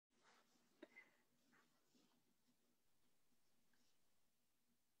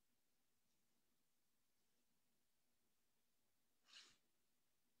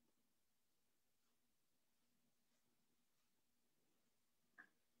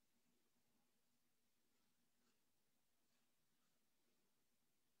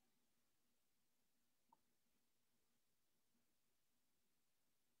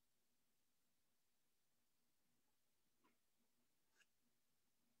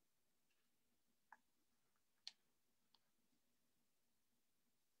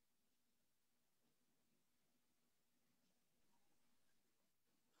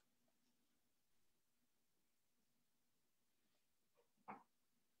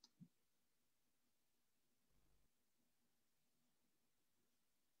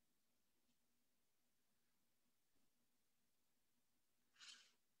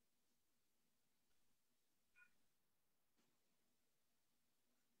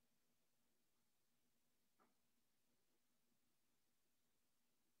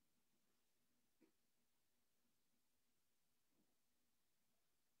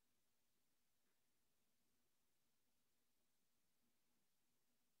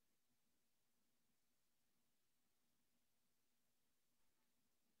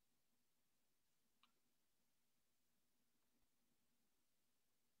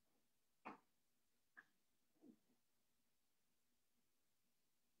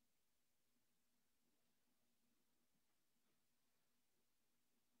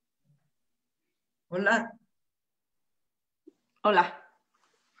Hola, Hola,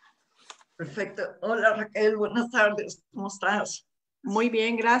 perfecto. Hola Raquel, buenas tardes. ¿Cómo estás? muy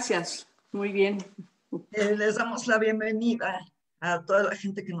bien, gracias. Muy bien. Les damos la bienvenida a toda la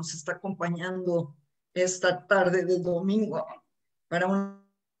gente que nos está acompañando esta tarde de domingo para una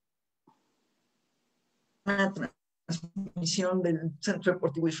transmisión del Centro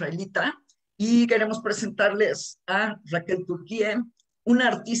Deportivo Israelita. Y queremos presentarles a Raquel Turquie, una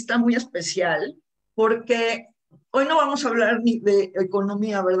artista muy especial, porque hoy no vamos a hablar ni de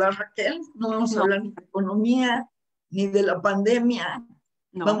economía, ¿verdad, Raquel? No vamos a No, hablar ni de economía, ni de la pandemia,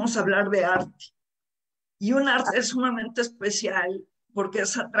 no. vamos a hablar de arte. Y un arte sumamente especial porque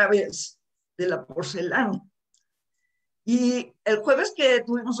es a través de la porcelana. Y el jueves que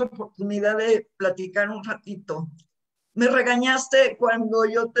tuvimos la oportunidad de platicar un ratito, me regañaste cuando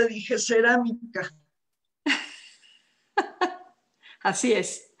yo te dije cerámica Así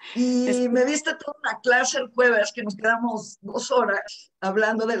es. Es- y me diste toda una clase el jueves que nos quedamos 2 horas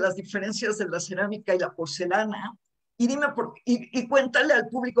hablando de las diferencias de la cerámica y la porcelana. Y dime y cuéntale al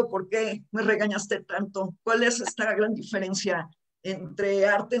público por qué me regañaste tanto. ¿Cuál es esta gran diferencia entre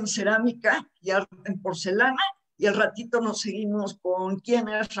arte en cerámica y arte en porcelana? Y al ratito nos seguimos con quién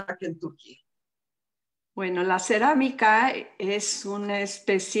es Raquel Turquie. Bueno, la cerámica es una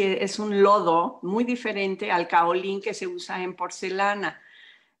especie, es un lodo muy diferente al caolín que se usa en porcelana.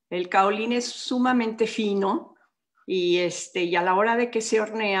 El caolín es sumamente fino y a la hora de que se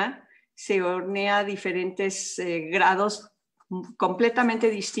hornea a diferentes grados completamente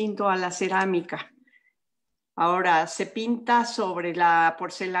distinto a la cerámica. Ahora, se pinta sobre la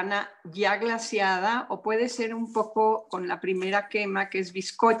porcelana ya glaseada o puede ser un poco con la primera quema, que es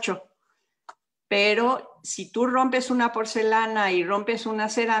bizcocho. Pero si tú rompes una porcelana y rompes una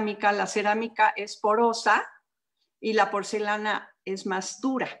cerámica, la cerámica es porosa y la porcelana es más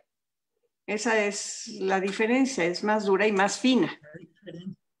dura. Esa es la diferencia, es más dura y más fina.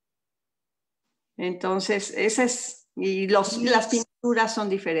 Entonces, esa es, las Y pinturas son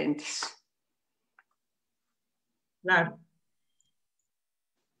diferentes. claro,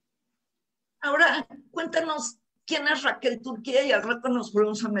 ahora cuéntanos quién es Raquel Turquía y al rato nos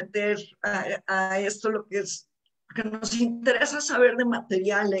volvemos a meter a esto, lo que es, que nos interesa saber de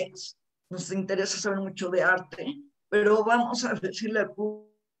materiales, nos interesa saber mucho de arte, pero vamos a decirle al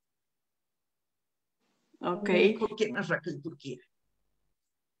Ok, público quién es Raquel Turquía.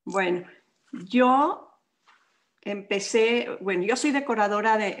 bueno, yo yo soy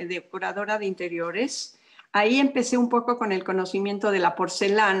decoradora de interiores. Ahí empecé un poco con el conocimiento de la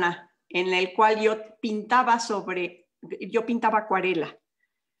porcelana, en el cual yo pintaba acuarela.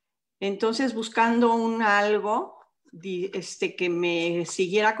 Entonces, buscando algo que me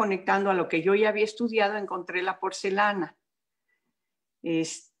siguiera conectando a lo que yo ya había estudiado, encontré la porcelana.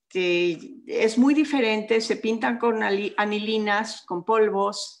 Es muy diferente, se pintan con anilinas, con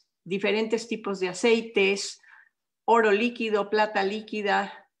polvos, diferentes tipos de aceites, oro líquido, plata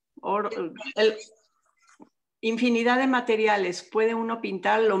líquida, infinidad de materiales. Puede uno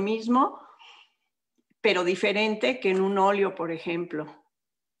pintar lo mismo, pero diferente que en un óleo, por ejemplo,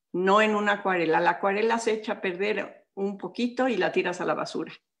 no en una acuarela. La acuarela se echa a perder un poquito y la tiras a la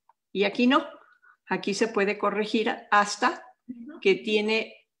basura. Y aquí no, aquí se puede corregir hasta que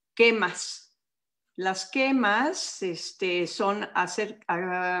tiene quemas. Las quemas son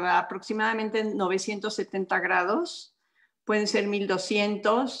aproximadamente 970 grados, pueden ser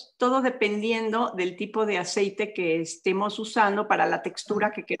 1200, todo dependiendo del tipo de aceite que estemos usando para la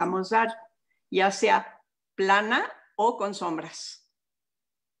textura que queramos dar, ya sea plana o con sombras.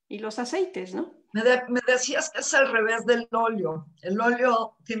 Y los aceites, ¿no? Me decías que es al revés del óleo. El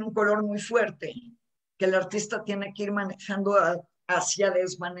óleo tiene un color muy fuerte que el artista tiene que ir manejando hacia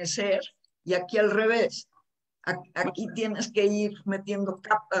desvanecer y aquí al revés. Aquí tienes que ir metiendo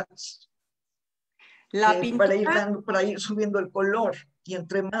capas La para ir pintura, dando, para ir subiendo el color. Y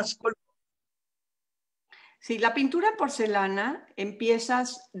entre más color. sí, la pintura en porcelana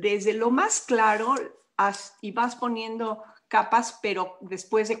empiezas desde lo más claro y vas poniendo capas, pero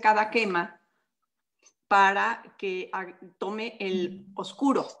después de cada quema, para que tome el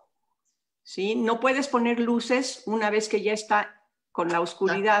oscuro, ¿sí? No puedes poner luces una vez que ya está con la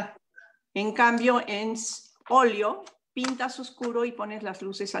oscuridad. En cambio, en óleo, pintas oscuro y pones las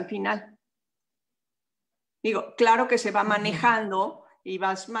luces al final. Digo, claro que se va manejando y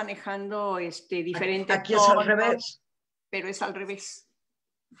vas manejando diferentes Aquí es al tonos, revés. pero es al revés.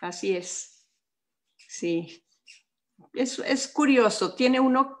 Así es. Sí. Es curioso. Tiene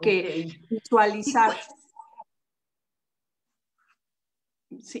uno Ok. que Y visualizar.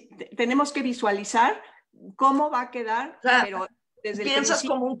 Sí, tenemos que visualizar cómo va a quedar, pero desde el Piensas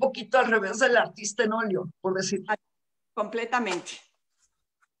principio. como un poquito al revés del artista en óleo, por decir. Completamente,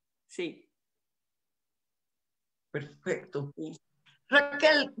 sí. Perfecto. Sí.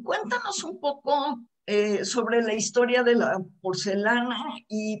 Raquel, cuéntanos un poco sobre la historia de la porcelana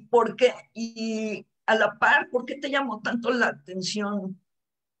y por qué, y a la par, ¿por qué te llamó tanto la atención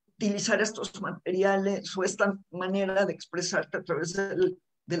utilizar estos materiales o esta manera de expresarte a través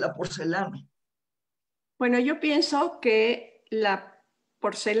de la porcelana? Bueno, yo pienso que la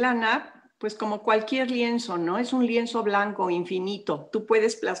porcelana, pues como cualquier lienzo, ¿no? Es un lienzo blanco infinito. Tú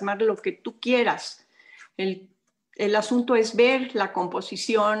puedes plasmar lo que tú quieras. El, el asunto es ver la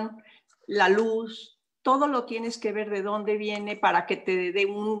composición, la luz, todo lo tienes que ver de dónde viene para que te dé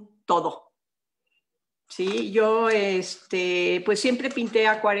un todo. Sí, yo pues siempre pinté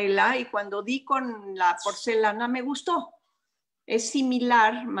acuarela y cuando di con la porcelana me gustó. Es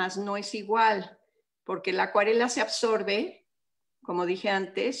similar, mas no es igual, porque la acuarela se absorbe, como dije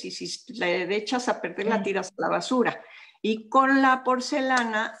antes, y si la echas a perder la tiras a la basura. Y con la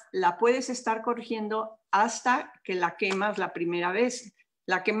porcelana la puedes estar corrigiendo hasta que la quemas la primera vez.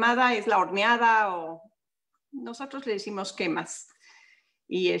 La quemada es la horneada o nosotros le decimos quemas.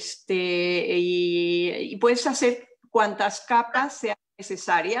 Y puedes hacer cuantas capas sean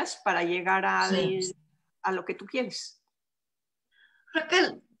necesarias para llegar Sí. a lo que tú quieres.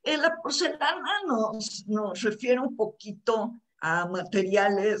 Raquel, la porcelana nos refiere un poquito a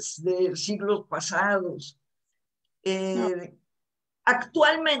materiales de siglos pasados. No.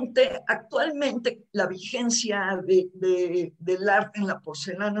 Actualmente la vigencia del arte en la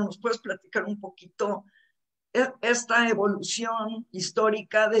porcelana, ¿nos puedes platicar un poquito esta evolución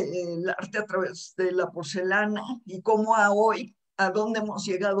histórica del arte a través de la porcelana y cómo a dónde hemos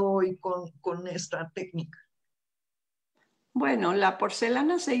llegado hoy con esta técnica? Bueno, la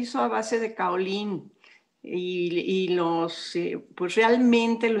porcelana se hizo a base de caolín y pues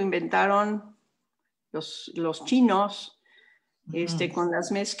realmente lo inventaron los chinos Ujú. con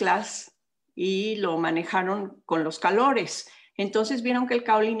las mezclas y lo manejaron con los calores. Entonces vieron que el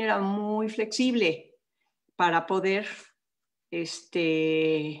caolín era muy flexible para poder,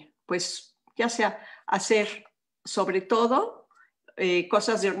 pues ya sea hacer sobre todo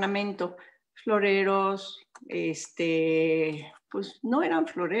cosas de ornamento, floreros, pues no eran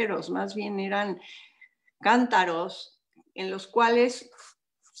floreros, más bien eran cántaros en los cuales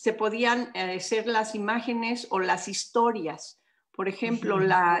se podían hacer las imágenes o las historias. Por ejemplo, Ujú.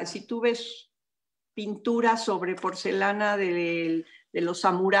 si tú ves pintura sobre porcelana de los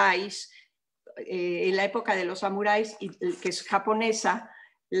samuráis, en la época de los samuráis, que es japonesa,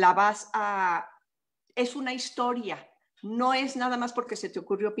 la vas a... Es una historia, no es nada más porque se te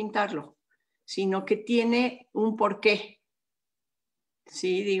ocurrió pintarlo, sino que tiene un porqué.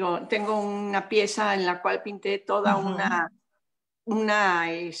 Sí, digo, tengo una pieza en la cual pinté toda Ujú. una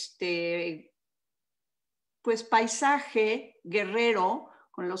pues paisaje guerrero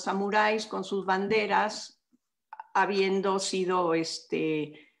con los samuráis, con sus banderas, habiendo sido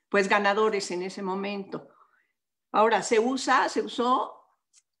pues ganadores en ese momento. Ahora, se usó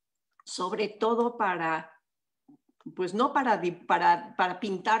sobre todo pues no para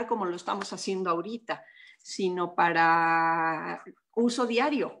pintar como lo estamos haciendo ahorita, sino para uso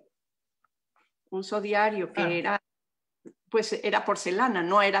diario, que Claro, era, pues era porcelana,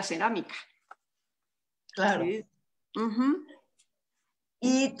 no era cerámica. claro. ¿Sí? Uh-huh.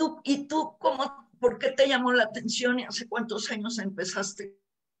 ¿Y tú por qué te llamó la atención y hace cuántos años empezaste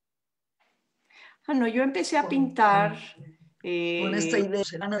Ah, no, yo empecé a con, pintar con esta eh, idea de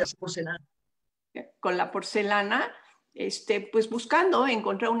porcelana, de porcelana? con la porcelana, pues buscando,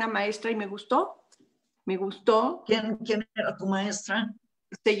 encontré una maestra y me gustó, ¿Quién era tu maestra?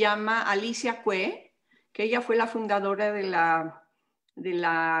 se llama Alicia Cue, que ella fue la fundadora de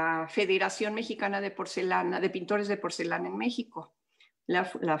la Federación Mexicana de Porcelana, de Pintores de Porcelana en México.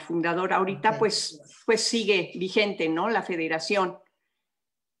 La fundadora ahorita Okay. pues sigue vigente, ¿no? La federación.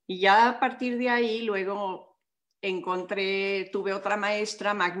 Y ya a partir de ahí, luego tuve otra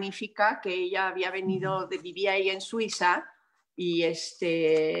maestra magnífica que ella había venido, vivía ella en Suiza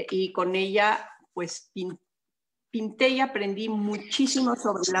y con ella pues pinté y aprendí muchísimo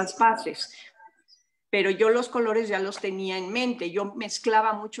sobre las bases, pero yo los colores ya los tenía en mente, yo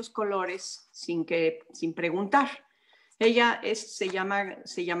mezclaba muchos colores sin preguntar. Ella se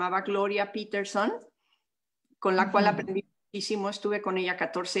llamaba Gloria Peterson, con la cual Ujú. aprendí muchísimo, estuve con ella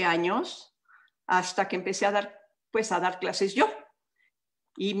 14 años, hasta que empecé a dar clases yo.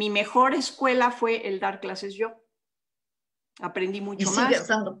 Y mi mejor escuela fue el dar clases yo. Aprendí Y mucho más sigues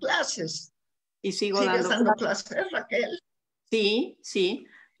dando clases. y sigo Sigues dando dando clases. clases, Raquel. Sí, sí.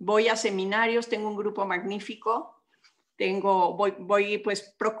 Voy a seminarios, tengo un grupo magnífico.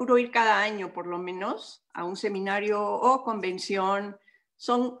 pues procuro ir cada año por lo menos a un seminario o convención.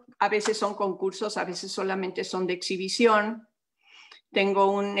 A veces son concursos, a veces solamente son de exhibición.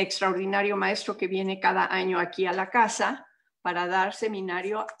 Tengo un extraordinario maestro que viene cada año aquí a la casa para dar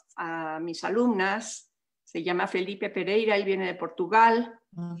seminario a mis alumnas. Se llama Felipe Pereira, él viene de Portugal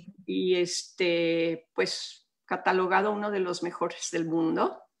y pues catalogado uno de los mejores del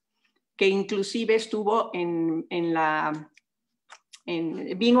mundo, que inclusive estuvo vino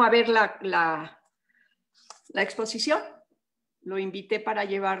a ver la exposición. Lo invité para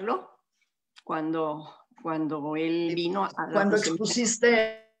llevarlo cuando él vino a la Cuando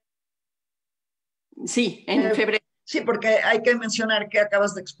expusiste. Sí, en febrero. Sí, porque hay que mencionar que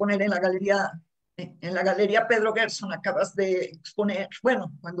acabas de exponer en la galería Pedro Gerson, acabas de exponer,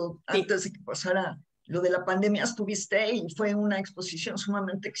 bueno, antes de que pasara lo de la pandemia estuviste y fue una exposición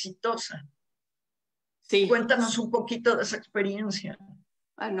sumamente exitosa. Sí. Cuéntanos un poquito de esa experiencia.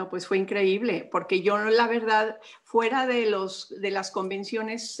 No, pues fue increíble, porque yo, la verdad, fuera de las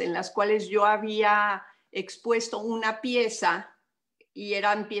convenciones en las cuales yo había expuesto una pieza, y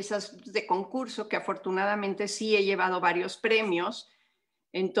eran piezas de concurso, que afortunadamente sí he llevado varios premios,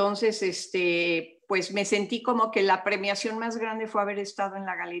 entonces, pues me sentí como que la premiación más grande fue haber estado en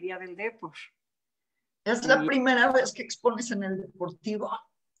la Galería del Depor. ¿Es la primera vez que expones en el Deportivo?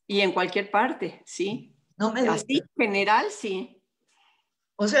 Y en cualquier parte, sí. No me Así, digas. en general, sí.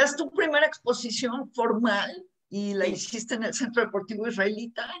 O sea, es tu primera exposición formal y la Sí. hiciste en el Centro Deportivo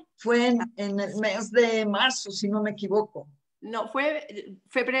Israelita. Fue en el mes de marzo, si no me equivoco. No, fue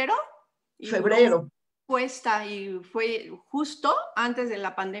febrero. Y Febrero. Puesta y fue justo antes de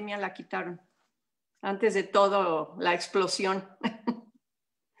la pandemia, la quitaron. Antes de todo, la explosión.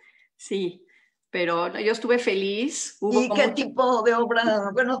 Sí, pero yo estuve feliz. ¿Y qué tipo de obra?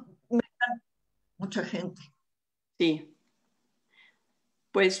 Bueno, mucha gente. Sí.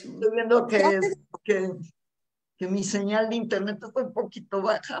 Pues estoy viendo que mi señal de internet está un poquito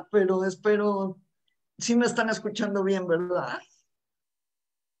baja, pero espero, sí me están escuchando bien, ¿verdad?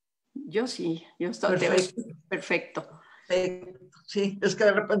 Yo sí, te oigo Perfecto. perfecto. Sí, es que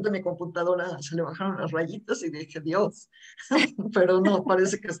de repente mi computadora se le bajaron las rayitas y dije, Dios, pero no,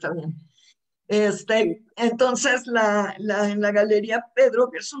 parece que está bien. Entonces, en la galería Pedro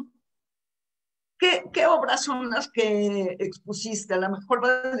Gerson, ¿qué obras son las que expusiste? A lo mejor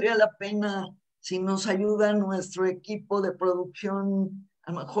valdría la pena si nos ayuda nuestro equipo de producción,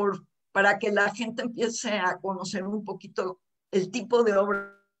 a lo mejor para que la gente empiece a conocer un poquito el tipo de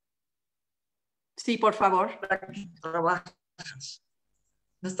obra Sí, por favor. que trabajas.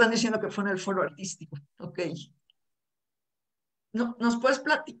 Me están diciendo que fue en el foro artístico. Ok. No, ¿nos puedes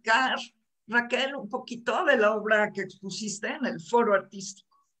platicar, Raquel, un poquito de la obra que expusiste en el foro artístico?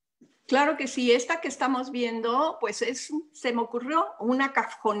 Claro que sí, esta que estamos viendo, pues se me ocurrió una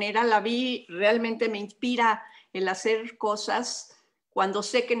cajonera, la vi, realmente me inspira el hacer cosas cuando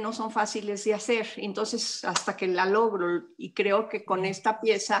sé que no son fáciles de hacer, entonces hasta que la logro, y creo que con esta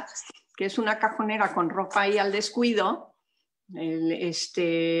pieza, que es una cajonera con ropa ahí al descuido,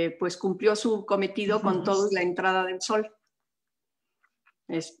 pues cumplió su cometido con toda la entrada del sol.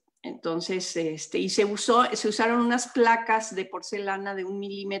 Entonces, y se usaron unas placas de porcelana de 1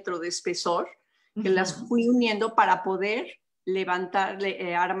 milímetro de espesor, que las fui uniendo para poder levantar,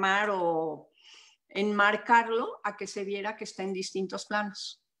 armar o enmarcarlo a que se viera que está en distintos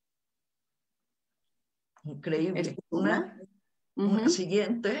planos. Increíble. Una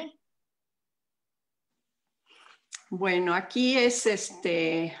siguiente. Bueno, aquí es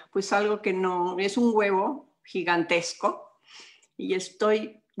pues algo que no, es un huevo gigantesco y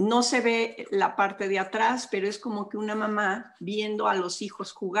no se ve la parte de atrás, pero es como que una mamá viendo a los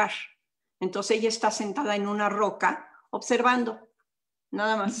hijos jugar. Entonces ella está sentada en una roca observando,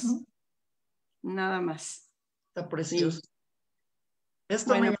 nada más, nada más. Está precioso. Sí.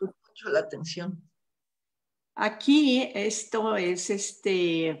 Esto me llama mucho la atención. Aquí esto es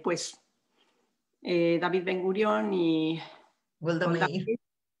pues David Ben Gurión y Golda Meir.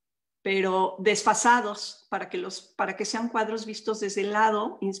 Pero desfasados para que sean cuadros vistos desde el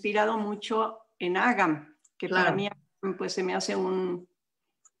lado, inspirado mucho en Agam, que claro. Para mí pues se me hace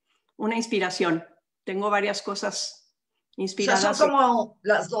una inspiración. Tengo varias cosas inspiradas. O sea, son como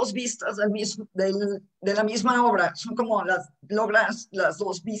las dos vistas de la misma obra, son como logras las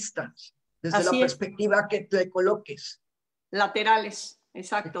dos vistas desde Así la perspectiva que te coloques. Laterales,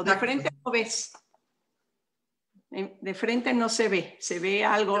 exacto. De frente no ves. De frente no se ve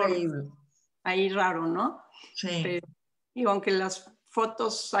algo increíble. Ahí raro, ¿no? Sí. Pero, digo, aunque las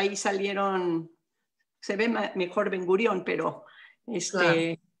fotos ahí salieron, se ve mejor Ben Gurión, pero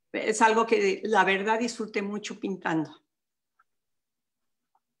claro. Es algo que la verdad disfruté mucho pintando.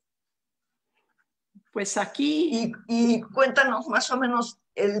 Pues aquí, Y cuéntanos más o menos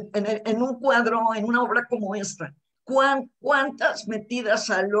en un cuadro, en una obra como esta, ¿cuántas metidas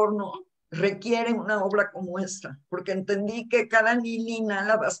al horno requiere una obra como esta? Porque entendí que cada anilina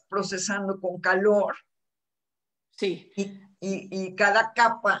la vas procesando con calor sí, y cada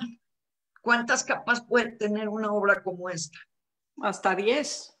capa, ¿cuántas capas puede tener una obra como esta? hasta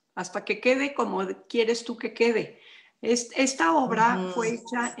 10, hasta que quede como quieres tú que quede. Esta obra fue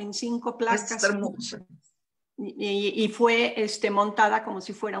hecha en 5 Esta está placas hermosa. y fue montada como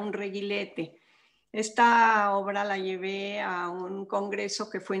si fuera un reguilete. Esta obra la llevé a un congreso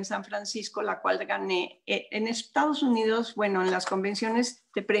que fue en San Francisco, la cual gané. En Estados Unidos, bueno, en las convenciones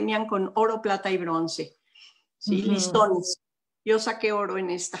te premian con oro, plata y bronce, ¿sí? Listones. Yo saqué oro en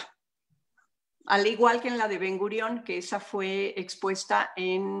esta. Al igual que en la de Ben Gurión, que esa fue expuesta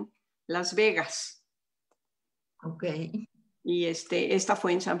en Las Vegas. Ok. Y esta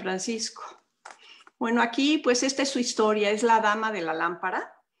fue en San Francisco. Bueno, aquí pues esta es su historia, es la dama de la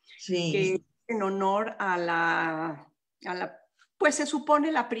lámpara, que Sí, es en honor a pues se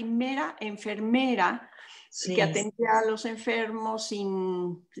supone la primera enfermera que sí. atendía a los enfermos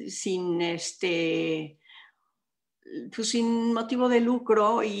pues sin motivo de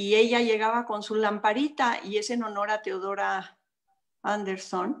lucro, y ella llegaba con su lamparita y es en honor a Teodora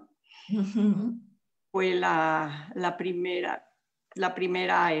Anderson. Fue la primera,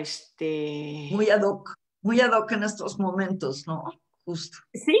 Muy ad hoc en estos momentos, ¿no? Justo.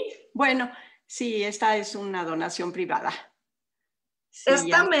 sí, bueno, sí, esta es una donación privada. Sí, Esta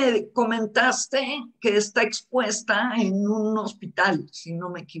ya. me comentaste que está expuesta en un hospital, si no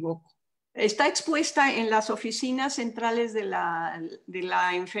me equivoco. Está expuesta en las oficinas centrales en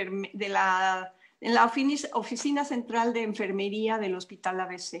la oficina central de enfermería del Hospital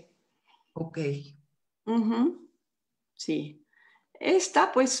ABC. Ok, Sí.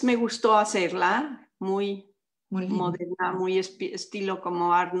 Esta, pues, me gustó hacerla, muy muy lindo. moderna, muy estilo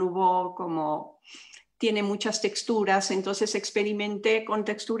como Art Nouveau, como tiene muchas texturas, entonces experimenté con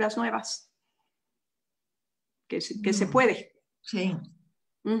texturas nuevas, que se puede. Sí,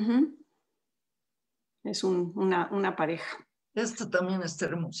 Es una pareja. esta también está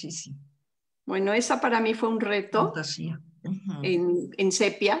hermosísima. Bueno, esa para mí fue un reto Fantasía. en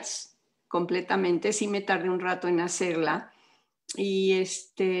sepias, completamente. Sí me tardé un rato en hacerla. Y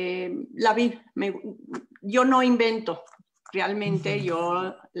la vi. Yo no invento, realmente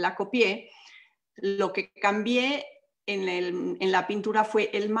yo la copié. Lo que cambié en la pintura fue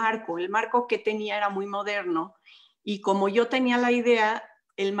el marco. El marco que tenía era muy moderno y como yo tenía la idea,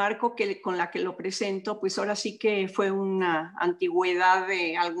 el marco con la que lo presento, pues ahora sí que fue una antigüedad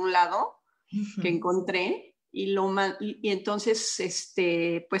de algún lado que encontré y entonces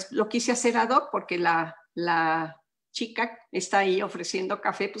pues lo quise hacer ad hoc porque la chica está ahí ofreciendo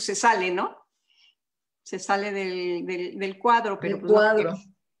café, pues se sale, ¿no? Se sale del cuadro, pero El pues no cuadro,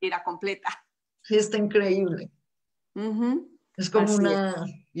 era completa. sí, está increíble. Es como Así es, una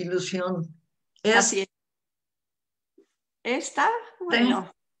ilusión. así es. Esta,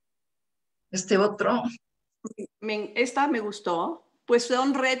 bueno, Este otro, esta me gustó. Pues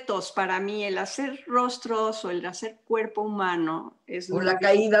son retos para mí, el hacer rostros o el hacer cuerpo humano es o la muy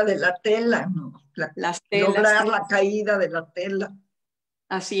caída de la tela, ¿no? las telas. Lograr la caída de la tela.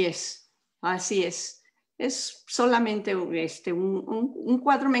 Así es, así es. Es solamente un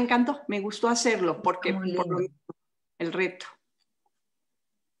cuadro, me encantó, me gustó hacerlo Está porque muy por lo lindo. mismo, el reto.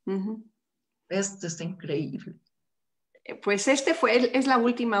 Este está increíble. Pues es la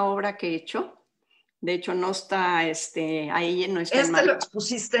última obra que he hecho. De hecho, no está ahí, no está Este lo enmarcado.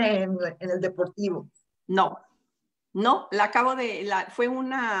 expusiste en el Deportivo. No, no,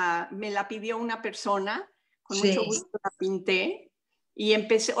 me la pidió una persona, con mucho Sí, gusto la pinté y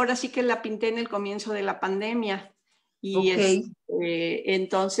empecé, ahora sí que la pinté en el comienzo de la pandemia y ok.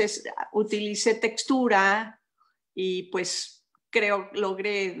 entonces utilicé textura y pues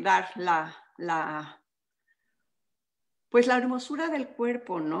logré dar pues la hermosura del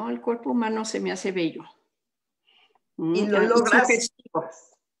cuerpo, ¿no? El cuerpo humano se me hace bello. Y Y sugestivo,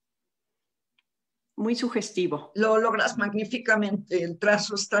 muy sugestivo. lo logras magníficamente. El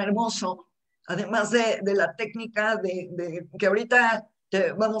trazo está hermoso. Además de la técnica que ahorita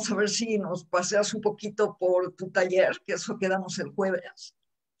vamos a ver si nos paseas un poquito por tu taller, que eso quedamos el jueves,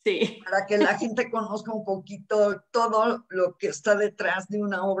 Sí, para que la gente conozca un poquito todo lo que está detrás de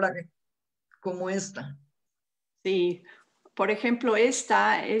una obra como esta. sí. Por ejemplo,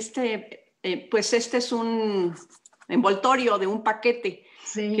 pues este es un envoltorio de un paquete que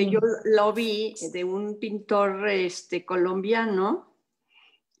Sí, yo lo vi de un pintor colombiano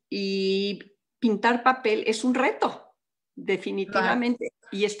y pintar papel es un reto, claro. definitivamente,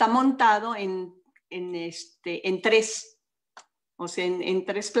 y está montado en tres, o sea, en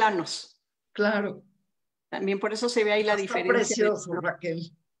tres planos. Claro. También por eso se ve ahí la Está diferencia. precioso,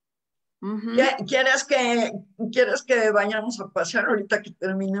 Raquel. Uh-huh. ¿Quieres que vayamos a pasear ahorita que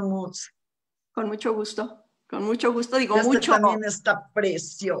terminemos? Con mucho gusto, con mucho gusto. Digo, Este mucho, también está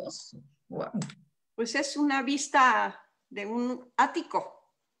precioso. Wow. pues es una vista de un ático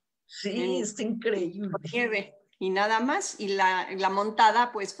Sí, en está increíble. nieve y nada más. Y la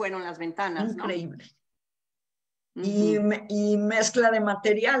montada, pues fueron las ventanas, ¿no? Increíble. Uh-huh. Y mezcla de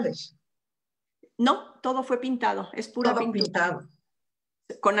materiales, No, todo fue pintado, es pura todo pintura. pintado.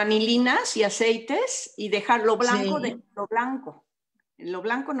 Con anilinas y aceites y dejarlo blanco de Sí, lo blanco. Lo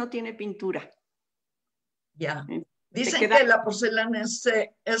blanco no tiene pintura. ya. Te Dicen queda. que la porcelana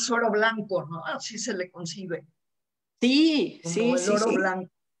es oro blanco, ¿no? Así se le concibe, Sí, como sí, el sí, oro sí.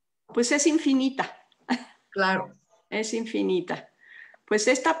 blanco. Pues es infinita, Claro. es infinita. Pues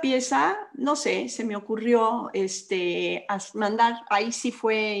esta pieza, no sé, se me ocurrió mandar, ahí sí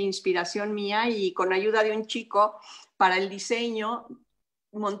fue inspiración mía y con ayuda de un chico para el diseño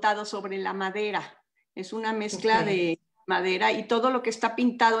montado sobre la madera. Es una Ok. mezcla de madera y todo lo que está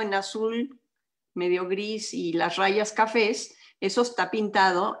pintado en azul, medio gris y las rayas cafés, eso está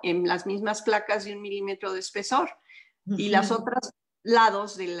pintado en las mismas placas de 1 milímetro de espesor. Y las Ujú. otras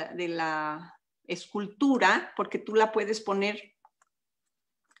lados de la escultura, porque tú la puedes poner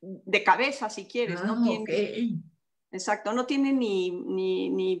de cabeza si quieres, Ah, no tiene, ok. exacto, no tiene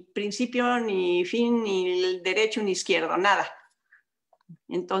ni principio, ni fin, ni derecho, ni izquierdo, nada.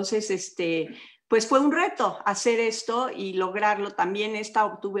 Entonces, pues fue un reto hacer esto y lograrlo. También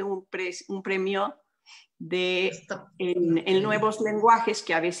obtuve un premio Está en increíble. nuevos lenguajes,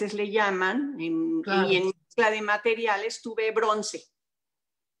 que a veces le llaman, y Claro, en mezcla de materiales tuve bronce.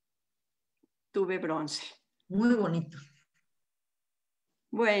 muy bonito.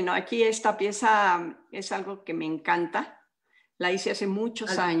 Bueno, aquí esta pieza es algo que me encanta. La hice hace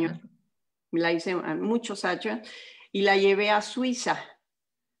muchos años, la hice muchos años y la llevé a Suiza.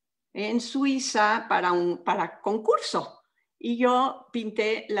 En Suiza para concurso. Y yo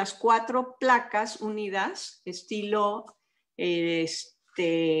pinté las 4 placas unidas, estilo,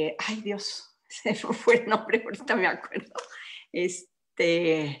 ay Dios, se me fue el nombre, ahorita me acuerdo.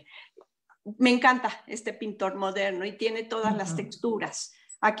 Me encanta este pintor moderno y tiene todas las Ujú. texturas.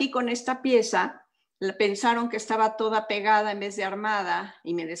 Aquí con esta pieza pensaron que estaba toda pegada en vez de armada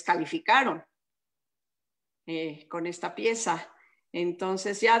y me descalificaron con esta pieza.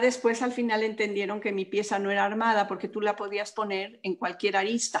 Entonces ya después al final entendieron que mi pieza no era armada porque tú la podías poner en cualquier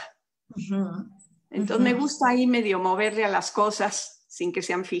arista. Ujú. Entonces Ujú. me gusta ahí medio moverle a las cosas sin que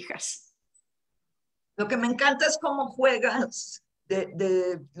sean fijas. Lo que me encanta es cómo juegas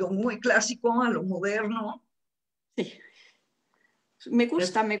de lo muy clásico a lo moderno. Sí. Es- Me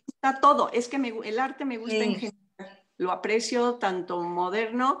gusta todo. Es que el arte me gusta en sí, general. Lo aprecio tanto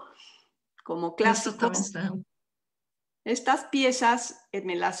moderno como estas también clásico. están. Estas piezas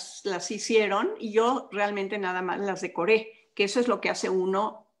las hicieron y yo realmente nada más las decoré, que eso es lo que hace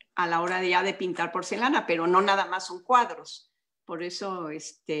uno a la hora de ya de pintar porcelana, pero no nada más son cuadros. Por eso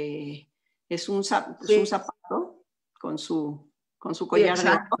es un Sí, zapato con su sí, collar de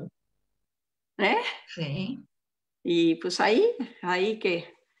oro. exacto. ¿Eh? Sí. Y pues ahí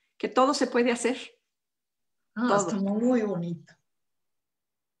que todo se puede hacer, No, está todo. muy bonito.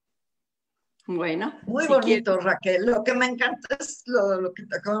 Bueno, Muy si quieres, bonito, Raquel. Lo que me encanta es lo que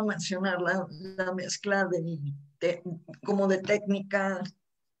te acabo de mencionar, la mezcla de, como de técnica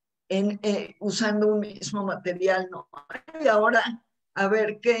usando un mismo material, ¿no? Y ahora, a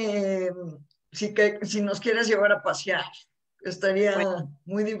ver si nos quieres llevar a pasear, pues, estaría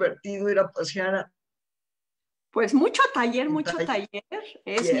muy divertido ir a pasear a pues tu mucho taller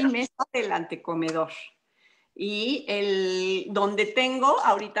es mi taller. mesa del antecomedor. Y donde tengo,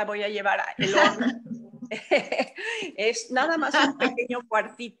 ahorita voy a llevar el horno, es nada más un pequeño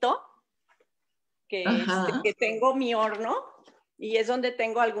cuartito Ajá. que tengo mi horno y es donde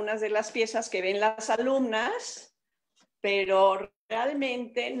tengo algunas de las piezas que ven las alumnas, pero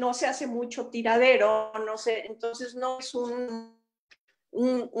realmente no se hace mucho tiradero, no sé, entonces no es un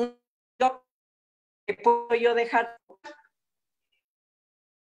que puedo yo dejar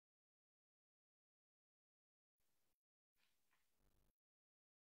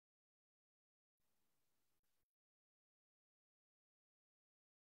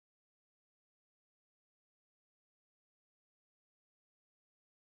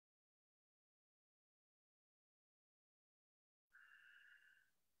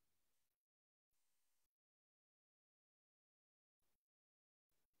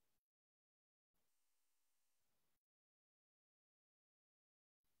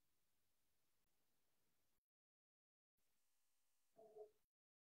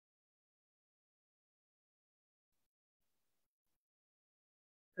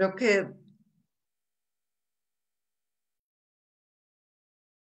Creo que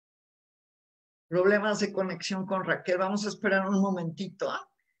problemas de conexión con Raquel. Vamos a esperar un momentito.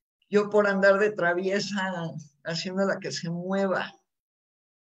 Yo por andar de traviesa haciéndola que se mueva.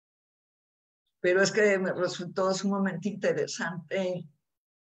 Pero es que me resultó sumamente interesante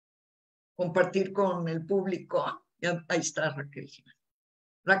compartir con el público. Ya, ahí está Raquel.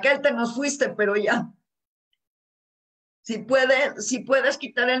 Raquel, te nos fuiste, pero ya. Si puedes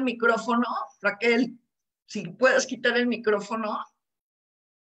quitar el micrófono, Raquel, si puedes quitar el micrófono.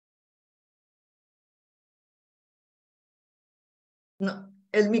 No,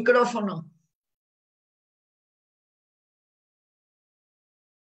 el micrófono.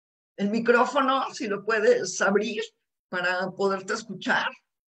 El micrófono, si lo puedes abrir para poderte escuchar.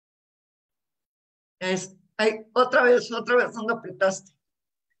 Otra vez, ¿dónde apretaste?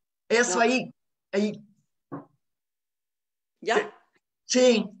 Eso, No. ahí. ¿Ya?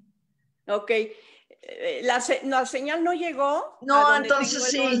 Sí. Ok. La señal no llegó a No, donde entonces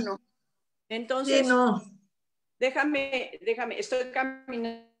tengo el sí. horno. Sí, Entonces, no. déjame, estoy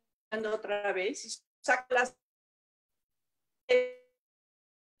caminando otra vez. Saco las...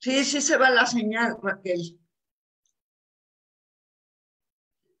 Sí, sí se va la señal, Raquel.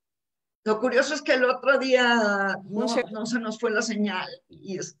 Lo curioso es que el otro día no se nos fue la señal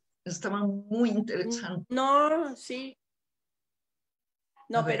y estaba muy interesante. No, sí.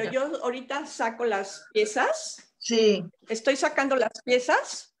 A No, pero ver, yo ahorita saco las piezas. sí, Estoy sacando las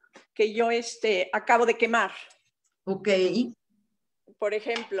piezas que yo acabo de quemar. ok. Por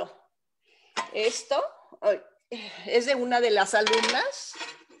ejemplo, esto es de una de las alumnas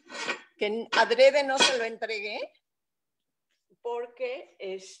que adrede no se lo entregué porque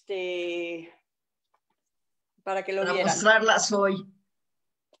para que lo Para vieran. mostrarlas hoy.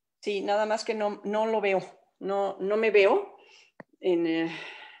 Sí, nada más que no lo veo, no me veo en...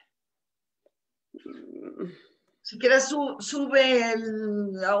 Si quieres, sube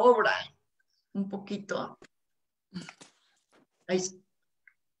la obra un poquito. Ahí,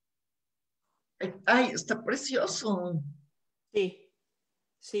 ay, está precioso. Sí,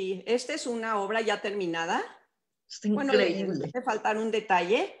 sí, esta es una obra ya terminada. Está Bueno, le increíble. debe faltar un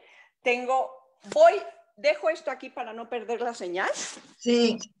detalle. Dejo esto aquí para no perder la señal.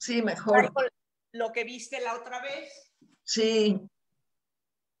 Sí, sí, mejor. Lo que viste la otra vez. Sí.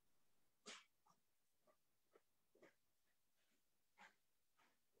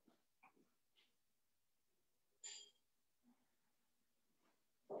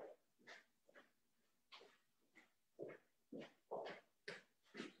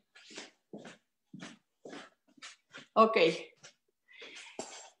 Ok.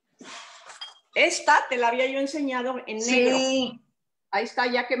 Esta te la había yo enseñado en negro. Sí. Ahí está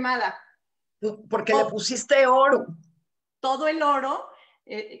ya quemada. Porque le pusiste oro. Todo el oro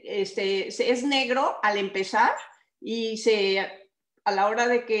es negro al empezar y a la hora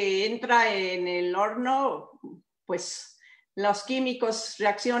de que entra en el horno, pues los químicos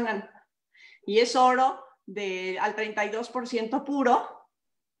reaccionan y es oro al 32% puro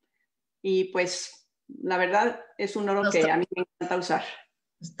y pues la verdad es un oro que a mí me encanta usar.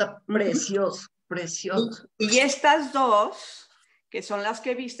 Está precioso, precioso. Y estas dos, que son las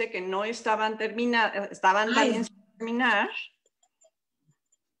que viste que no estaban terminadas, estaban también sin terminar.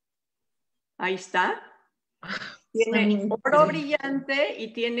 Ahí está. Tiene oro brillante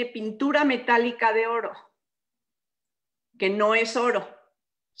y tiene pintura metálica de oro, que no es oro.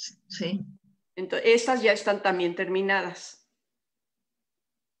 Sí. Entonces, estas ya están también terminadas.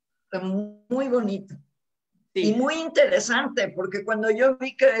 Está muy bonito. Sí. Y muy interesante, porque cuando yo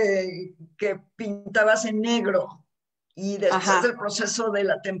vi que pintabas en negro y después del proceso de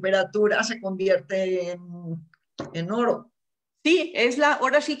la temperatura se convierte en oro. Sí,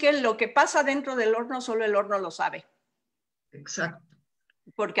 ahora sí que lo que pasa dentro del horno, solo el horno lo sabe. Exacto.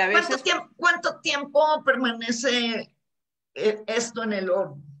 Porque a veces... ¿Cuánto tiempo permanece esto en el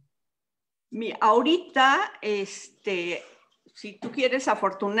horno? Ahorita, si tú quieres,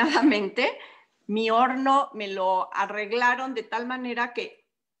 afortunadamente, mi horno me lo arreglaron de tal manera que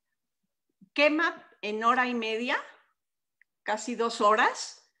quema en hora y media, casi 2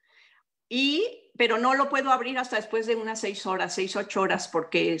 horas, pero no lo puedo abrir hasta después de unas 6 horas, 6, 8 horas,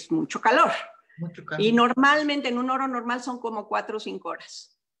 porque es mucho calor. Mucho calor. Y normalmente en un horno normal son como 4 o 5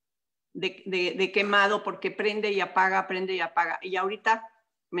 horas de quemado, porque prende y apaga, prende y apaga. Y ahorita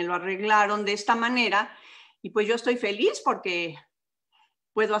me lo arreglaron de esta manera y pues yo estoy feliz porque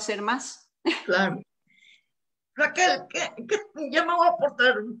puedo hacer más. Claro. Raquel, ya me voy a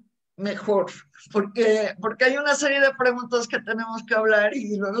portar mejor, porque hay una serie de preguntas que tenemos que hablar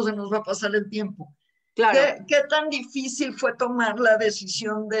y luego se nos va a pasar el tiempo. Claro. ¿Qué tan difícil fue tomar la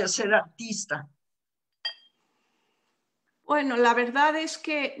decisión de ser artista? Bueno, la verdad es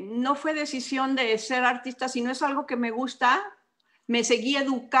que no fue decisión de ser artista, sino es algo que me gusta. Me seguí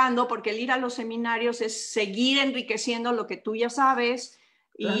educando porque el ir a los seminarios es seguir enriqueciendo lo que tú ya sabes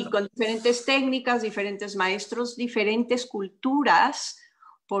y Claro. con diferentes técnicas, diferentes maestros, diferentes culturas,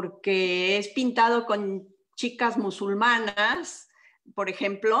 porque es pintado con chicas musulmanas, por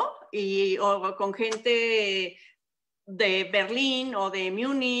ejemplo, o con gente de Berlín o de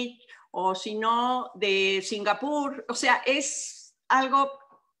Múnich o si no de Singapur. O sea, es algo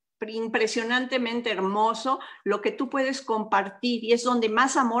impresionantemente hermoso lo que tú puedes compartir y es donde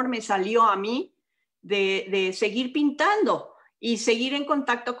más amor me salió a mí de seguir pintando y seguir en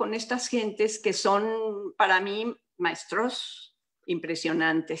contacto con estas gentes que son para mí maestros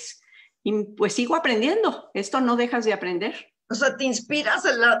impresionantes. Y pues sigo aprendiendo, esto no dejas de aprender. O sea, te inspiras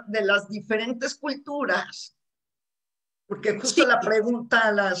de las diferentes culturas, porque justo Sí,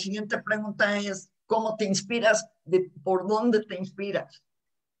 la siguiente pregunta es, ¿cómo te inspiras? ¿Por dónde te inspiras?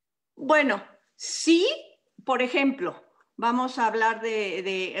 bueno, sí, por ejemplo, vamos a hablar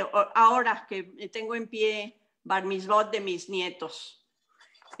ahora que tengo en pie Bar Mitzvot de mis nietos.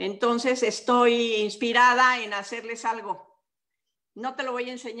 Entonces estoy inspirada en hacerles algo. No te lo voy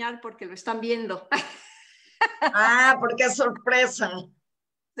a enseñar porque lo están viendo, Ah, porque es sorpresa,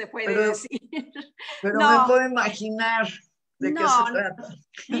 se puede pero, decir. pero me No, puedo imaginar de qué se no, trata.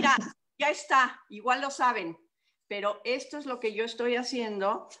 mira, ya está, igual lo saben, pero esto es lo que yo estoy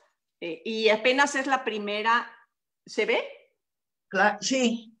haciendo y apenas es la primera, ¿se ve? Claro,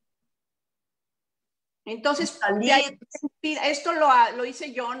 sí, Entonces, de ahí, Talit. esto lo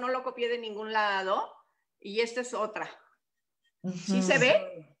hice yo, no lo copié de ningún lado, y esta es otra. ¿Sí se Ujú.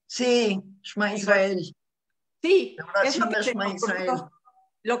 ve? Sí, Shema Igual. Israel, Sí, la es lo oración que de se Shema me Israel. ocurrió.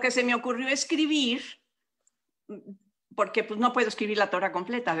 Lo que se me ocurrió escribir, porque pues no puedo escribir la Torah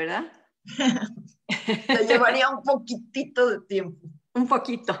completa, ¿verdad? Te llevaría un poquitito de tiempo. Un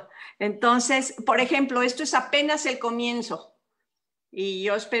poquito. Entonces, por ejemplo, esto es apenas el comienzo y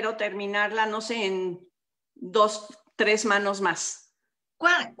yo espero terminarla, no sé, en 2, 3 manos más.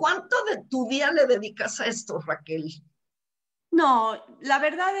 ¿Cuánto de tu día le dedicas a esto, Raquel? No, la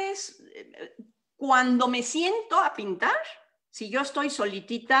verdad es, cuando me siento a pintar, si yo estoy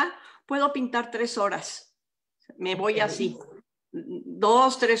solitita, puedo pintar 3 horas. Me Ok. voy así.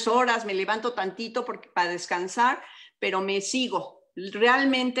 2, 3 horas, me levanto tantito para descansar, pero me sigo.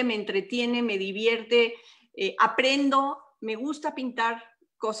 Realmente me entretiene, me divierte, aprendo, me gusta pintar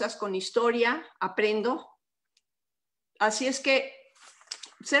cosas con historia, aprendo. Así es que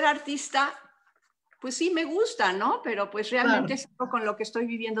ser artista pues sí me gusta, ¿no? Pero pues realmente Claro. es algo con lo que estoy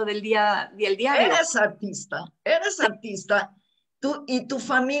viviendo del diario. Eres artista. ¿Y tu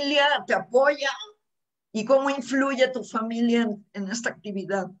familia te apoya? ¿Y cómo influye tu familia en esta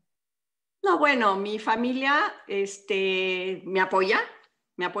actividad? No, bueno, mi familia me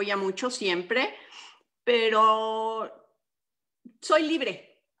apoya mucho siempre, pero soy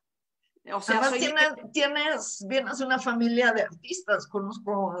libre. O sea, Además, soy libre. vienes de una familia de artistas,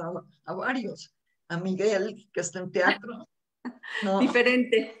 conozco a varios, a Miguel, que está en teatro, ¿no?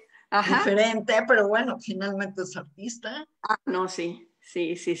 Diferente. Ajá. Diferente, pero bueno, finalmente es artista, Ah, no, sí,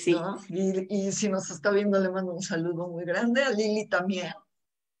 sí, sí, sí. ¿no? Y si nos está viendo, le mando un saludo muy grande, a Lili también,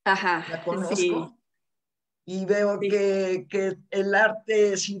 Ajá, la sí, conozco, y veo sí. que el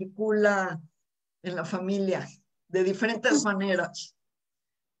arte circula en la familia de diferentes maneras.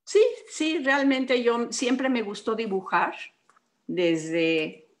 Sí, sí, realmente yo siempre me gustó dibujar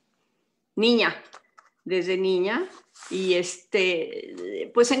desde niña, desde niña, y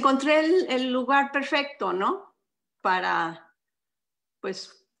pues encontré el lugar perfecto, ¿no? Para,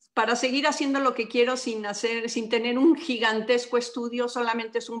 pues, para seguir haciendo lo que quiero sin tener un gigantesco estudio,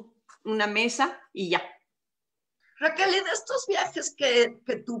 solamente es una mesa y ya. Raquel, y de estos viajes que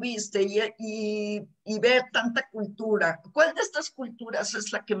tuviste y ver tanta cultura, ¿cuál de estas culturas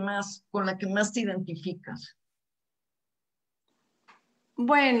es con la que más te identificas?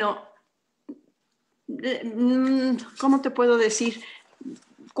 Bueno, ¿cómo te puedo decir?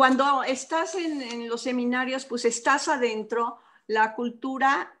 Cuando estás en los seminarios, pues estás adentro, la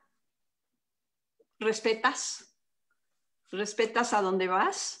cultura respetas, respetas a dónde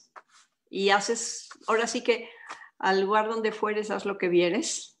vas y haces, ahora sí que al lugar donde fueres, haz lo que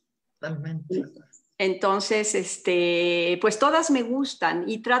vieres. Totalmente. Entonces, pues todas me gustan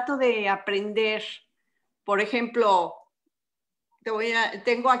y trato de aprender. Por ejemplo,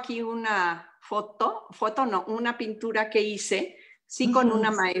 tengo aquí una foto no, una pintura que hice, sí, con una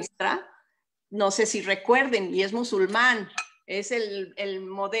Ujú. maestra, no sé si recuerden, y es musulmán, Es el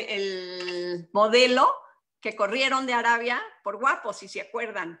modelo que corrieron de Arabia por guapos, si se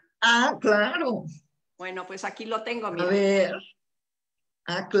acuerdan. Ah, claro. Bueno, pues aquí lo tengo, A mira. ver.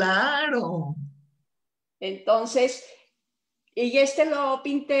 Ah, claro. Entonces, y lo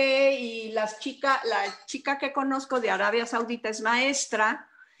pinté y la chica que conozco de Arabia Saudita es maestra.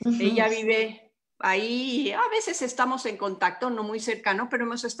 Ella vive ahí y a veces estamos en contacto, no muy cercano, pero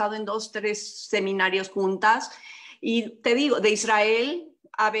hemos estado en 2, 3 seminarios juntas. Y te digo, de Israel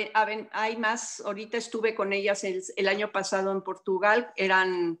hay más. Ahorita estuve con ellas el año pasado en Portugal,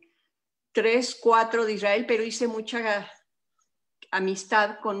 eran 3, 4 de Israel, pero hice mucha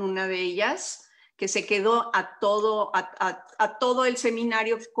amistad con una de ellas que se quedó a todo el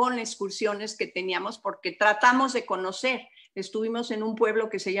seminario con excursiones que teníamos porque tratamos de conocer. Estuvimos en un pueblo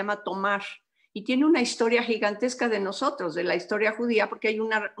que se llama Tomar y tiene una historia gigantesca de nosotros, de la historia judía, porque hay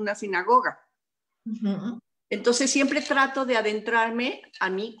una sinagoga. Entonces siempre trato de adentrarme a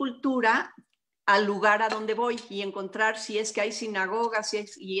mi cultura, al lugar a donde voy y encontrar si es que hay sinagogas,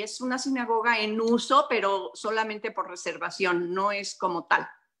 y es una sinagoga en uso, pero solamente por reservación, no es como tal,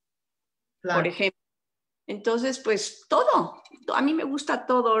 por ejemplo. Entonces, pues todo, a mí me gusta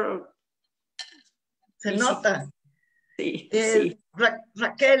todo. Se nota. Sí, sí.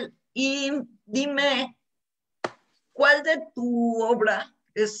 Raquel, y dime, ¿cuál de tu obra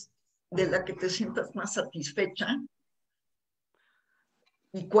es de la que te sientas más satisfecha?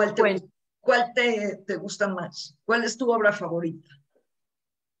 ¿Y cuál te gusta más? ¿Cuál es tu obra favorita?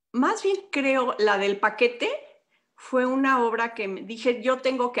 Más bien creo la del paquete fue una obra que me dije, yo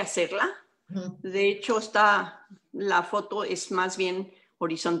tengo que hacerla. De hecho, la foto es más bien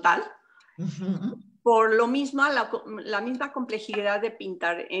horizontal. Por lo mismo, la misma complejidad de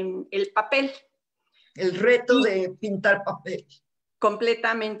pintar en el papel. El reto de pintar papel.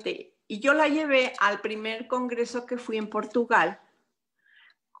 Completamente. Y yo la llevé al primer congreso que fui en Portugal.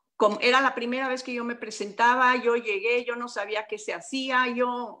 Era la primera vez que yo me presentaba, yo llegué, yo no sabía qué se hacía,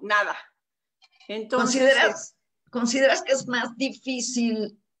 yo nada. Entonces, ¿Consideras que es más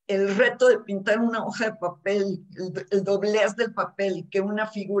difícil el reto de pintar una hoja de papel, el doblez del papel, que una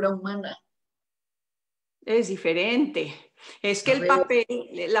figura humana? es diferente. Es que el papel,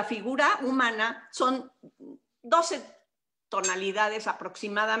 la figura humana son 12 tonalidades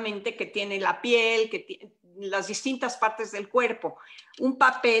aproximadamente que tiene la piel, que tiene las distintas partes del cuerpo. Un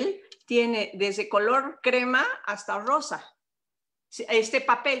papel tiene desde color crema hasta rosa. Este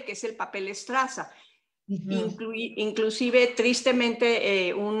papel, que es el papel estraza. Inclusive,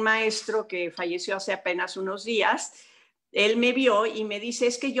 tristemente, un maestro que falleció hace apenas unos días, él me vio y me dice,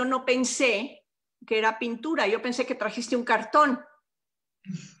 es que yo no pensé que era pintura, yo pensé que trajiste un cartón.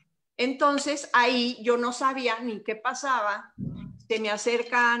 Entonces, ahí yo no sabía ni qué pasaba. Se me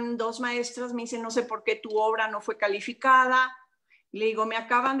acercan 2 maestras, me dicen, no sé por qué tu obra no fue calificada. Le digo, me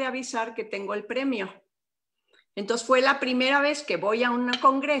acaban de avisar que tengo el premio. Entonces, fue la primera vez que voy a un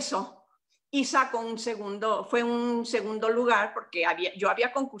congreso y saco fue un segundo lugar, porque yo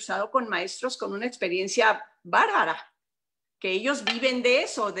había concursado con maestros con una experiencia bárbara, que ellos viven de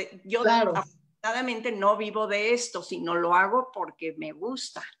eso. Yo afortunadamente no vivo de esto, sino lo hago porque me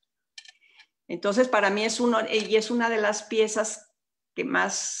gusta. Entonces, para mí es una de las piezas que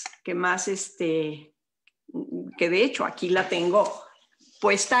de hecho aquí la tengo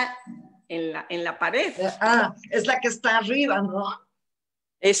puesta en la pared. Ah, es la que está arriba, ¿no?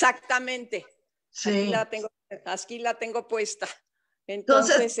 Exactamente. Sí. Aquí la tengo puesta.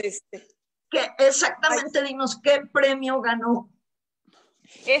 Entonces, exactamente, dinos, ¿qué premio ganó?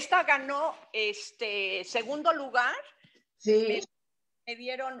 Esta ganó segundo lugar. Sí. Me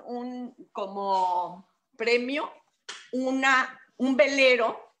dieron como premio un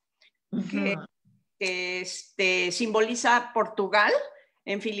velero que simboliza Portugal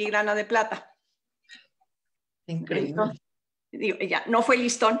en filigrana de plata. Increíble. Entonces, ya, no fue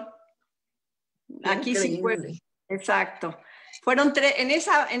listón. Aquí sí fue. Exacto. Fueron en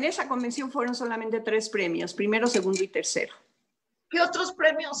esa convención fueron solamente 3 premios, primero, segundo y tercero. ¿Qué otros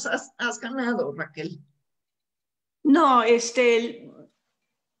premios has ganado, Raquel? No,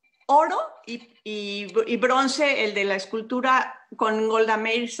 oro y bronce, el de la escultura con Golda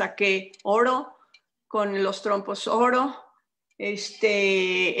Meir saqué oro, con los trompos oro, el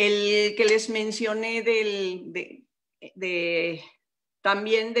que les mencioné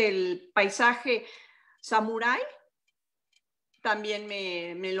también del paisaje samurái, también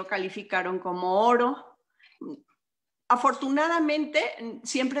me lo calificaron como oro. Afortunadamente,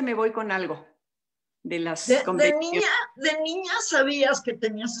 siempre me voy con algo de las convenciones. De niña sabías que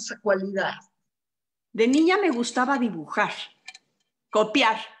tenías esa cualidad. De niña me gustaba dibujar,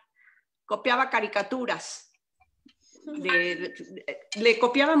 copiaba caricaturas. le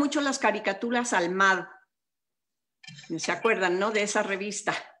copiaba mucho las caricaturas al MAD. ¿Se acuerdan, no? De esa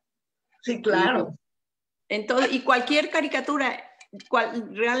revista. Sí, claro. Y cualquier caricatura,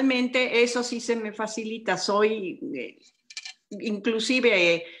 realmente eso sí se me facilita. Soy,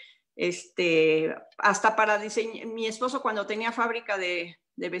 inclusive, hasta para diseñar. Mi esposo, cuando tenía fábrica de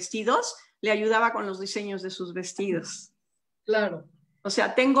vestidos, le ayudaba con los diseños de sus vestidos. Claro. O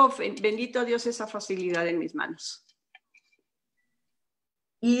sea, tengo, bendito Dios, esa facilidad en mis manos.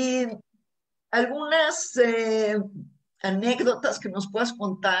 Y algunas anécdotas que nos puedas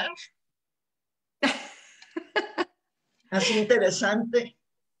contar, así interesante.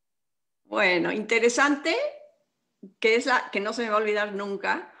 Bueno, interesante, que es la que no se me va a olvidar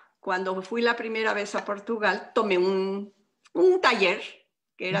nunca. Cuando fui la primera vez a Portugal, tomé un taller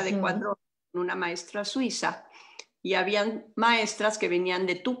que era de 4 horas con una maestra suiza, y habían maestras que venían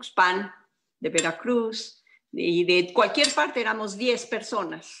de Tuxpan, de Veracruz, y de cualquier parte. Éramos 10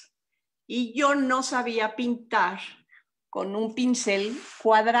 personas. Y yo no sabía pintar con un pincel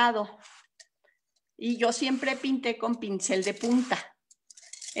cuadrado. Y yo siempre pinté con pincel de punta.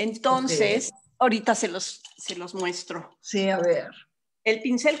 Entonces, ahorita se los muestro. Sí, a ver. El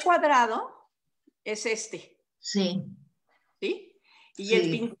pincel cuadrado es este. Sí. ¿Sí? Y Sí. el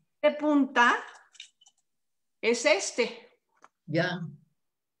pincel de punta es este. Ya.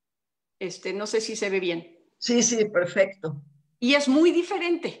 No sé si se ve bien. Sí, sí, perfecto. Y es muy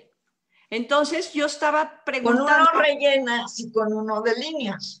diferente. Entonces yo estaba Con uno preguntando. rellenas y con uno de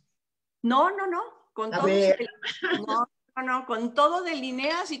líneas. No. Con A todos. ver. No, con todo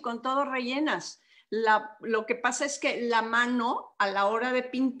delineas y con todo rellenas. Lo que pasa es que la mano a la hora de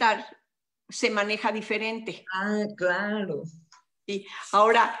pintar se maneja diferente. Ah, claro. Sí.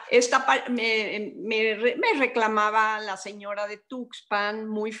 Ahora, me reclamaba la señora de Tuxpan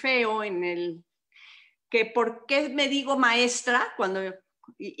muy feo que por qué me digo maestra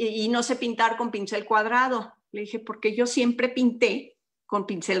y no sé pintar con pincel cuadrado. Le dije, porque yo siempre pinté con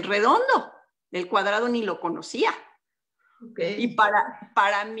pincel redondo. El cuadrado ni lo conocía. Okay. Y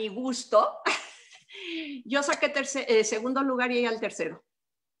para mi gusto, yo saqué segundo lugar y ella al tercero.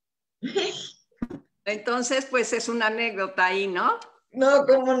 Entonces, pues es una anécdota ahí, ¿no? No,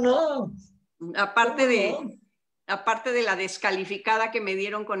 ¿cómo no? Aparte ¿Cómo de, no? aparte de la descalificada que me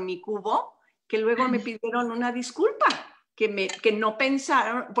dieron con mi cubo, que luego me pidieron una disculpa, que no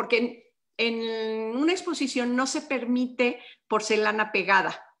pensaron, porque en una exposición no se permite porcelana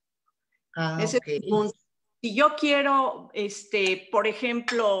pegada. Ah, Ese ok. es el punto. Si yo quiero, por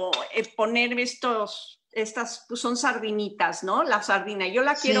ejemplo, ponerme estas pues son sardinitas, ¿no? La sardina, yo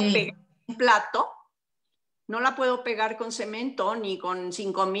la quiero Sí, pegar en un plato, no la puedo pegar con cemento ni con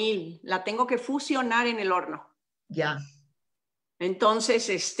 5000, la tengo que fusionar en el horno. ya. Entonces,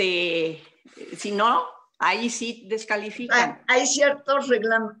 si no, ahí sí descalifican. Hay ciertas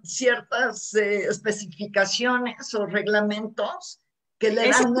especificaciones o reglamentos que le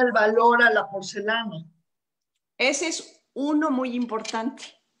Ese, dan el valor a la porcelana. ese es uno muy importante,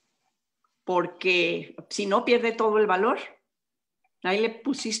 porque si no pierde todo el valor. Ahí le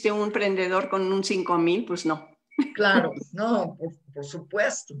pusiste un prendedor con un 5000, pues no. Claro, no, por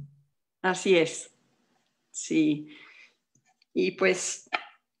supuesto. Así es, sí. Y pues,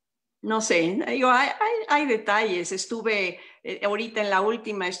 no sé, digo, hay detalles. Ahorita en la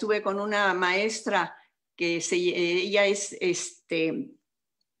última, estuve con una maestra ella es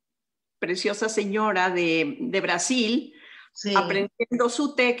preciosa señora de Brasil, Sí, aprendiendo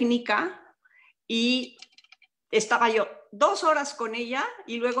su técnica, y estaba yo 2 horas con ella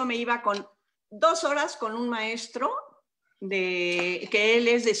y luego me iba con 2 horas con un maestro que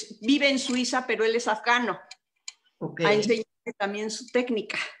él vive en Suiza, pero él es afgano, ok. a enseñarme también su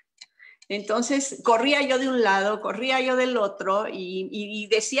técnica. Entonces corría yo de un lado, corría yo del otro y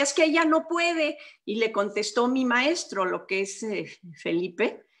decía, es que ella no puede. Y le contestó mi maestro, lo que es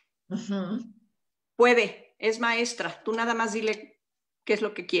Felipe, puede, es maestra, tú nada más dile qué es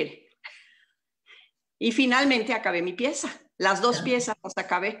lo que quiere. Y finalmente acabé mi pieza, las 2 piezas las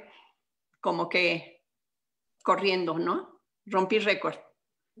acabé, como que corriendo, ¿no? Rompí récord.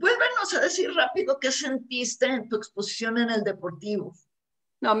 Vuélvenos a decir rápido qué sentiste en tu exposición en el Deportivo.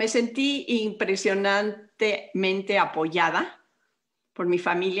 No, me sentí impresionantemente apoyada por mi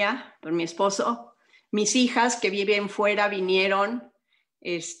familia, por mi esposo, mis hijas que viven fuera vinieron.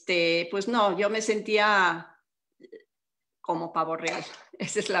 Pues no, yo me sentía como pavo real,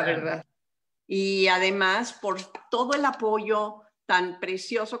 esa es la Claro. verdad. Y además por todo el apoyo tan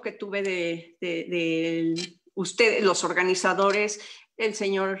precioso que tuve de ustedes, los organizadores, el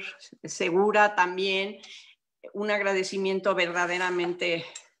señor Segura también, un agradecimiento verdaderamente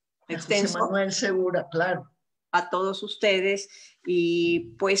A José extenso. Manuel Segura, claro. a todos ustedes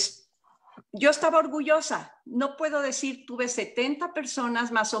y pues yo estaba orgullosa. No puedo decir, tuve 70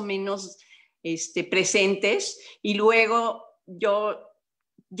 personas más o menos presentes y luego yo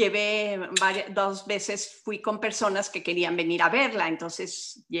llevé 2 veces, fui con personas que querían venir a verla,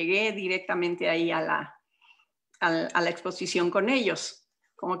 entonces llegué directamente ahí a la exposición con ellos,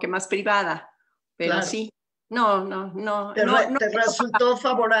 como que más privada, pero Claro. sí, no, no. ¿Te resultó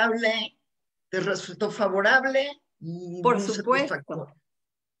favorable? ¿Te resultó favorable y Por muy supuesto, satisfactorio?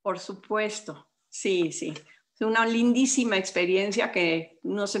 por supuesto, sí, sí. Fue una lindísima experiencia que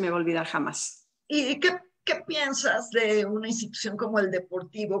no se me va a olvidar jamás. ¿Y qué piensas de una institución como el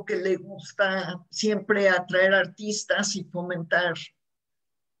Deportivo que le gusta siempre atraer artistas y fomentar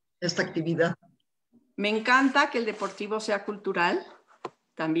esta actividad? Me encanta que el deportivo sea cultural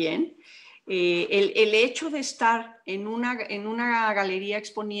también. El hecho de estar en una galería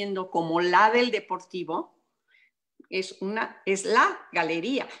exponiendo como la del deportivo es la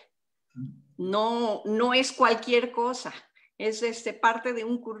galería. No, no es cualquier cosa. Es parte de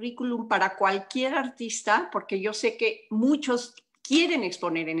un currículum para cualquier artista, porque yo sé que muchos quieren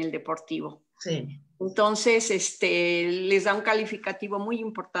exponer en el deportivo. Sí. Entonces, les da un calificativo muy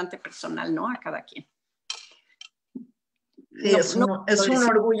importante personal, ¿no? A cada quien. Sí, No, no es puedo un decir.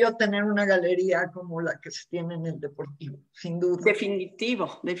 orgullo tener una galería como la que se tiene en el Deportivo, sin duda.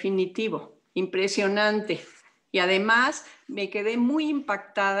 Definitivo, definitivo. Impresionante. Y además me quedé muy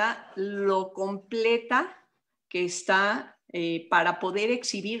impactada lo completa que está para poder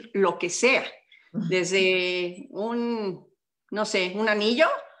exhibir lo que sea, desde no sé, un anillo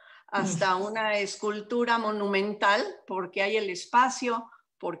hasta una escultura monumental, porque hay el espacio,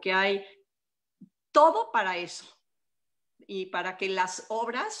 porque hay todo para eso y para que las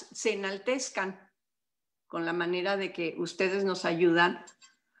obras se enaltezcan con la manera de que ustedes nos ayudan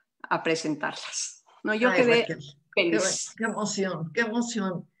a presentarlas. No, yo Ay, quedé Raquel, feliz. qué emoción, qué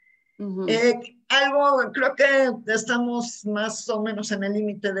emoción. Uh-huh. Creo que estamos más o menos en el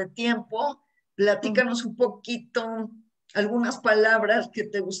límite de tiempo. Uh-huh. Platícanos un poquito, algunas palabras que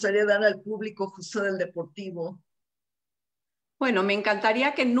te gustaría dar al público justo del Deportivo. Bueno, me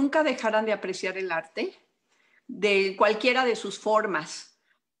encantaría que nunca dejaran de apreciar el arte, de cualquiera de sus formas.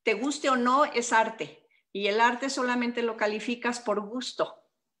 Te guste o no, es arte. Y el arte solamente lo calificas por gusto,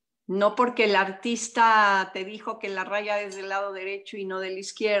 no porque el artista te dijo que la raya es del lado derecho y no del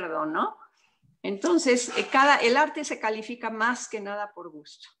izquierdo, ¿no? Entonces, el arte se califica más que nada por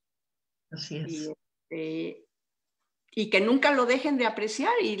gusto. Así Y, es. eh, y que nunca lo dejen de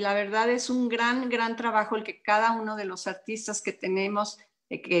apreciar. Y la verdad es un gran, gran trabajo el que cada uno de los artistas que tenemos,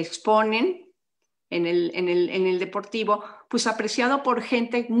 que exponen en el deportivo, pues apreciado por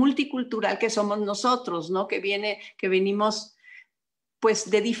gente multicultural que somos nosotros, ¿no? Que venimos pues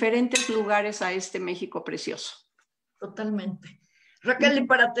de diferentes lugares a este México precioso. Totalmente. Raquel, y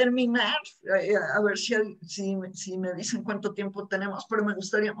para terminar, a ver si me dicen cuánto tiempo tenemos, pero me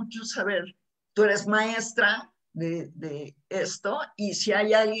gustaría mucho saber, tú eres maestra de esto y si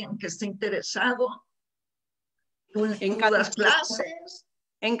hay alguien que esté interesado, tú das Encantada, clases.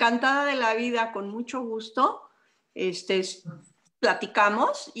 encantada de la vida, con mucho gusto. Este,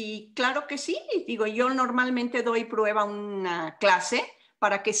 platicamos y claro que sí, digo, yo normalmente doy prueba una clase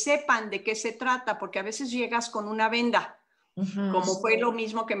para que sepan de qué se trata, porque a veces llegas con una venda, como fue lo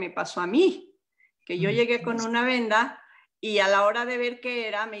mismo que me pasó a mí, que yo llegué con una venda y a la hora de ver qué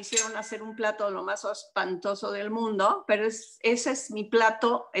era, me hicieron hacer un plato lo más espantoso del mundo, pero ese es mi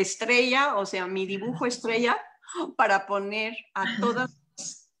plato estrella, o sea, mi dibujo estrella para poner a todas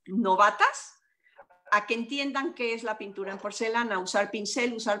novatas a que entiendan qué es la pintura en porcelana, usar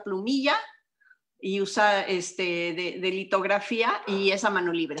pincel, usar plumilla y usar de litografía y esa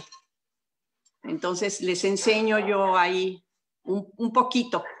mano libre. Entonces les enseño yo ahí un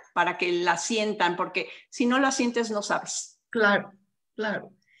poquito para que la sientan, porque si no la sientes no sabes. Claro,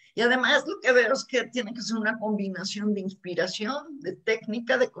 claro. Y además lo que veo es que tiene que ser una combinación de inspiración, de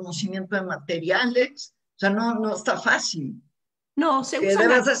técnica, de conocimiento de materiales. O sea, no está fácil, No, se que usan,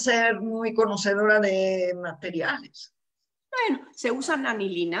 debes de ser muy conocedora de materiales. bueno, se usan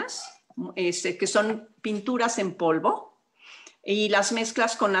anilinas, que son pinturas en polvo, y las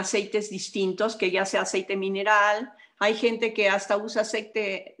mezclas con aceites distintos, que ya sea aceite mineral, hay gente que hasta usa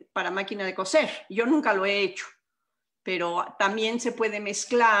aceite para máquina de coser. Yo nunca lo he hecho, pero también se puede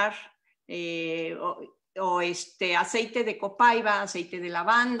mezclar o aceite de copaiba, aceite de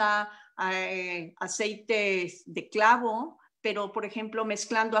lavanda, aceite de clavo, pero por ejemplo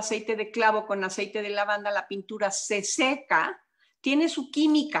mezclando aceite de clavo con aceite de lavanda la pintura se seca, tiene su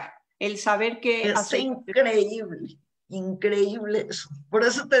química, el saber que Es aceite... increíble, increíble eso. Por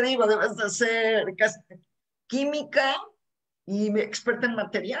eso te digo, debes de ser química y experta en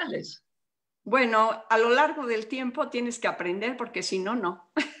materiales. Bueno, a lo largo del tiempo tienes que aprender porque si no,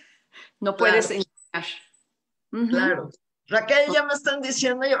 no. No puedes Claro, enseñar. Ujú. claro. Raquel, ya me están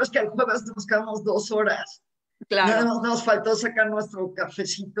diciendo, ya ves que el jueves nos quedamos 2 horas. Nada Claro. más nos faltó sacar nuestro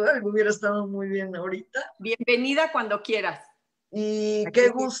cafecito, hubiera estado muy bien ahorita. Bienvenida cuando quieras. Y qué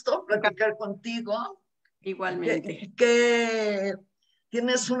Aquí gusto platicar contigo. igualmente. Que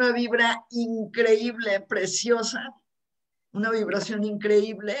tienes una vibra increíble, preciosa, una vibración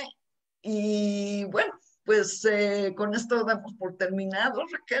increíble. Y bueno, pues con esto damos por terminado,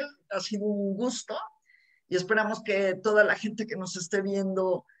 Raquel. Ha sido un gusto y esperamos que toda la gente que nos esté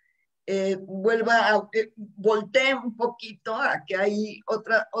viendo voltee un poquito a que hay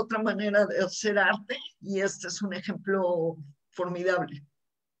otra manera de hacer arte y este es un ejemplo formidable.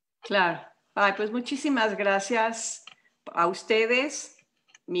 Claro. Ay, pues muchísimas gracias a ustedes,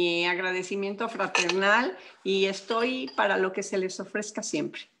 mi agradecimiento fraternal y estoy para lo que se les ofrezca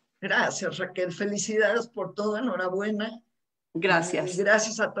siempre. Gracias, Raquel. Felicidades por todo, enhorabuena. Y Gracias.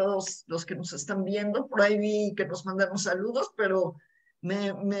 gracias a todos los que nos están viendo. Por ahí vi que nos mandaron saludos, pero me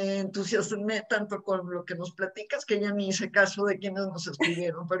entusiasmé tanto con lo que nos platicas que ya ni hice caso de quienes nos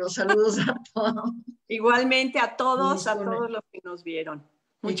escribieron, pero saludos a todos. Igualmente Y a con, todos los que nos vieron. y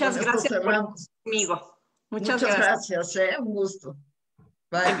con Muchas esto gracias por estar cerramos. conmigo. Muchas Muchas gracias. gracias, un gusto.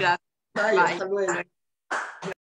 Bye. Gracias. Bye, Bye. hasta luego.